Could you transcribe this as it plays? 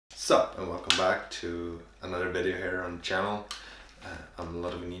What's up and welcome back to another video here on the channel. I'm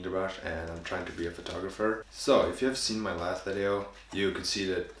LEVITATION and I'm trying to be a photographer. So if you have seen my last video, you could see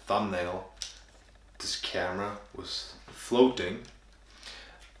the thumbnail. This camera was floating,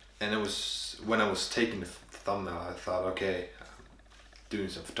 and it was when I was taking the thumbnail I thought, okay, I'm doing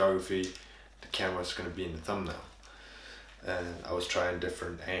some photography, the camera's gonna be in the thumbnail. And I was trying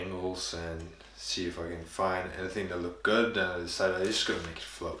different angles and see if I can find anything that looked good, and I decided I'm just gonna make it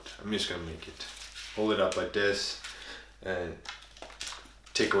float. I'm just gonna make it, hold it up like this and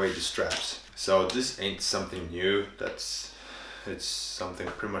take away the straps. So this ain't something new, it's something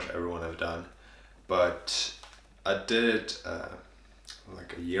pretty much everyone have done, but I did it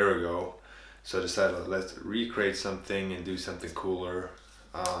like a year ago, so I decided let's recreate something and do something cooler.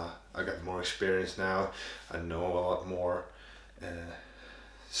 I got more experience now, I know a lot more,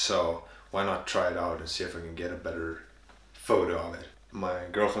 so why not try it out and see if I can get a better photo of it. My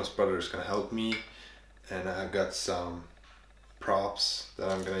girlfriend's brother is gonna help me, and I got some props that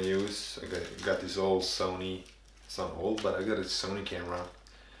I'm gonna use. I got this old Sony, it's not old, but I got a Sony camera,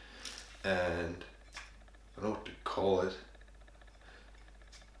 and I don't know what to call it,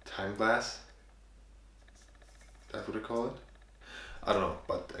 time glass? That's what I call it? I don't know,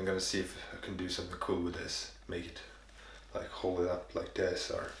 but I'm gonna see if I can do something cool with this. Make it like hold it up like this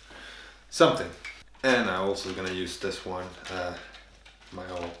or something. And I'm also gonna use this one, my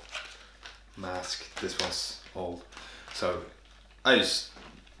old mask. This one's old, so I just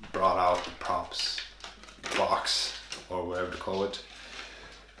brought out the props box or whatever to call it.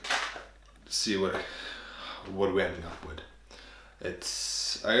 See what we ending up with.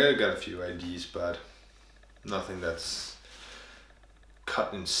 I got a few ideas, but nothing that's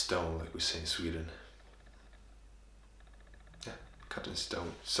cut in stone, like we say in Sweden. Yeah, cut in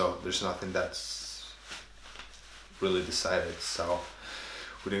stone. So there's nothing that's really decided. So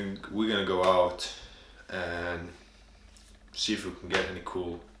we're gonna go out and see if we can get any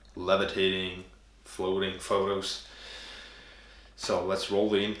cool levitating, floating photos. So let's roll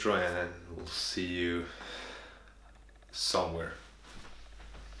the intro and we'll see you somewhere.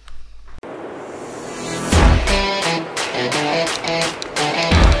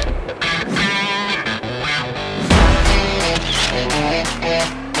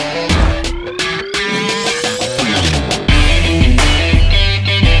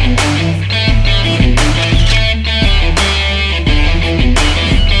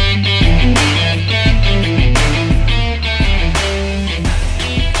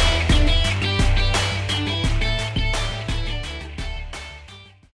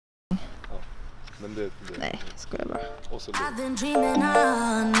 Nej, skojar bara. I've been dreaming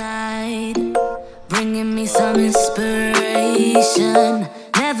all night, bringing me some inspiration.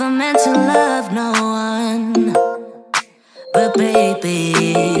 Never meant to love no one, but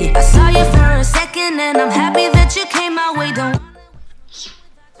baby, I saw you for a second and I'm happy that you came my way.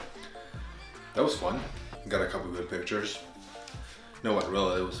 That was fun. Got a couple good pictures. You know what,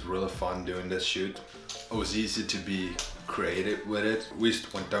 really, it was really fun doing this shoot. It was easy to be creative with it. We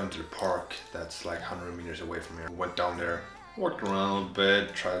just went down to the park that's like 100 meters away from here. Went down there, walked around a little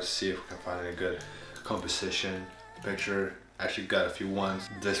bit, tried to see if we can find a good composition picture. Actually got a few ones.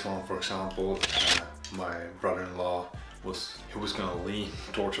 This one, for example, my brother-in-law was gonna lean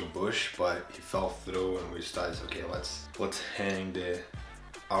towards a bush, but he fell through, and we decided, okay, let's hang the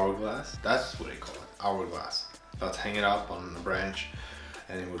hourglass. That's what they call it, hourglass. Let's hang it up on the branch,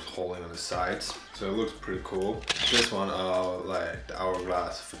 and it was holding on the sides, so it looks pretty cool. This one, like the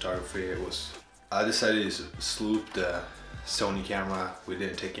hourglass photography, I decided to sloop the Sony camera. We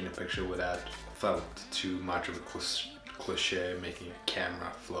didn't take any picture with that. Felt too much of a cliche making a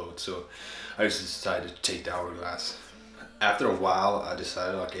camera float, so I just decided to take the hourglass. After a while I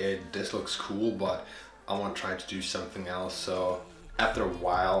decided, okay, this looks cool, but I want to try to do something else. So after a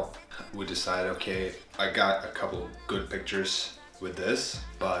while we decided, okay, I got a couple good pictures with this,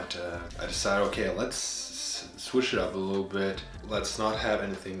 but I decided, okay, let's switch it up a little bit. Let's not have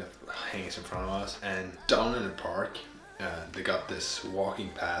anything that hangs in front of us. And down in the park, they got this walking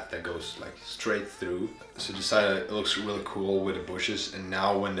path that goes like straight through. So decided it looks really cool with the bushes. And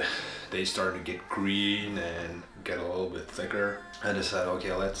now when they started to get green and get a little bit thicker, I decided,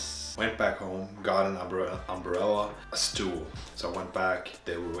 okay, went back home, got an umbrella, a stool. So I went back,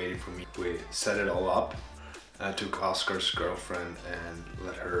 they were waiting for me. We set it all up. I took Oscar's girlfriend and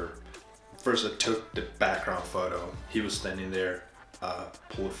let her, first I took the background photo. He was standing there,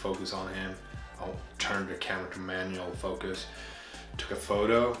 pulled focus on him. I turned the camera to manual focus, took a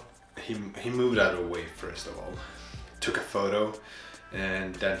photo. He moved out of the way first of all. Took a photo,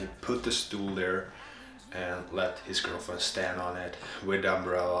 and then he put the stool there, and let his girlfriend stand on it with the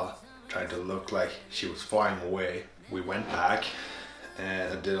umbrella, trying to look like she was flying away. We went back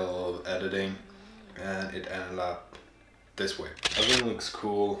and I did a little editing, and it ended up this way. Everything looks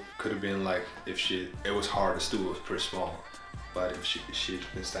cool. Could have been like if it was hard, the stool was pretty small, but if she'd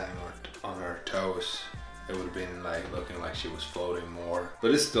been standing on her toes, it would have been like looking like she was floating more.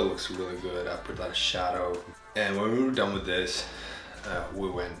 But it still looks really good. I put that shadow. And when we were done with this, we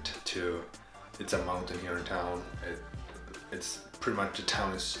went to, it's a mountain here in town. It's pretty much, the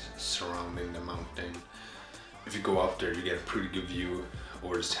town is surrounding the mountain. If you go up there, you get a pretty good view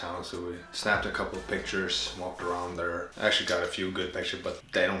over this town. So we snapped a couple of pictures, walked around there. I actually got a few good pictures, but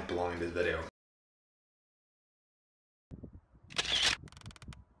they don't belong in this video.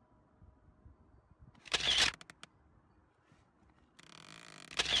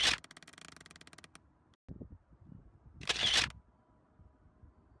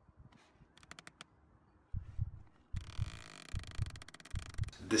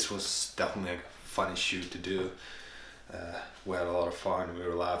 This was definitely a funny shoot to do. We had a lot of fun, we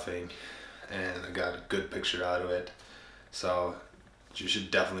were laughing, and I got a good picture out of it. So you should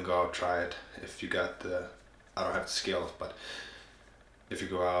definitely go out, try it. If you got the, I don't have the skills, but if you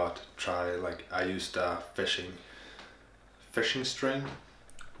go out, try, like I used a fishing string,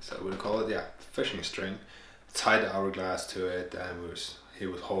 is that what you call it? Yeah, fishing string. Tied the hourglass to it, and he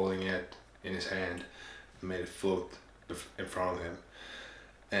was holding it in his hand, made it float in front of him.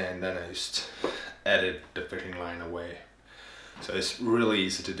 And then I just edit the fishing line away. So it's really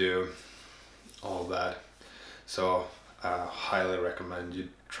easy to do all that. So I highly recommend you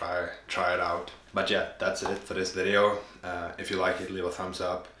try it out. But yeah, that's it for this video. If you like it, leave a thumbs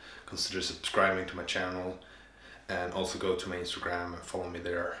up. Consider subscribing to my channel, and also go to my Instagram and follow me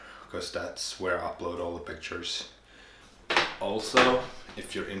there, because that's where I upload all the pictures. Also,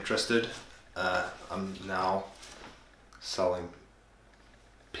 if you're interested, I'm now selling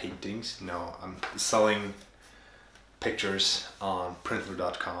paintings. No, I'm selling pictures on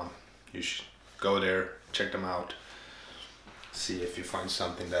printer.com. You should go there, check them out, see if you find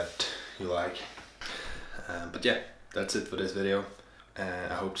something that you like. But yeah, that's it for this video,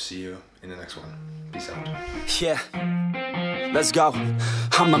 and I hope to see you in the next one. Peace out. Yeah, let's go.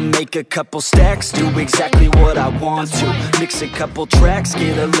 I'ma make a couple stacks, do exactly what I want to. Mix a couple tracks,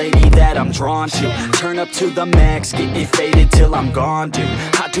 get a lady that I'm drawn to. Turn up to the max, get it faded till I'm gone, dude.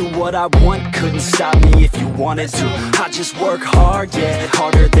 I do what I want, couldn't stop me if you wanted to. I just work hard, yeah,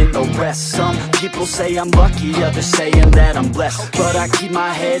 harder than the rest. Some people say I'm lucky, others saying that I'm blessed. But I keep my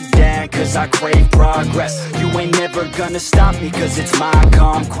head down, cause I crave progress. You ain't never gonna stop me, cause it's my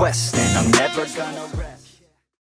conquest, and I'm never gonna rest.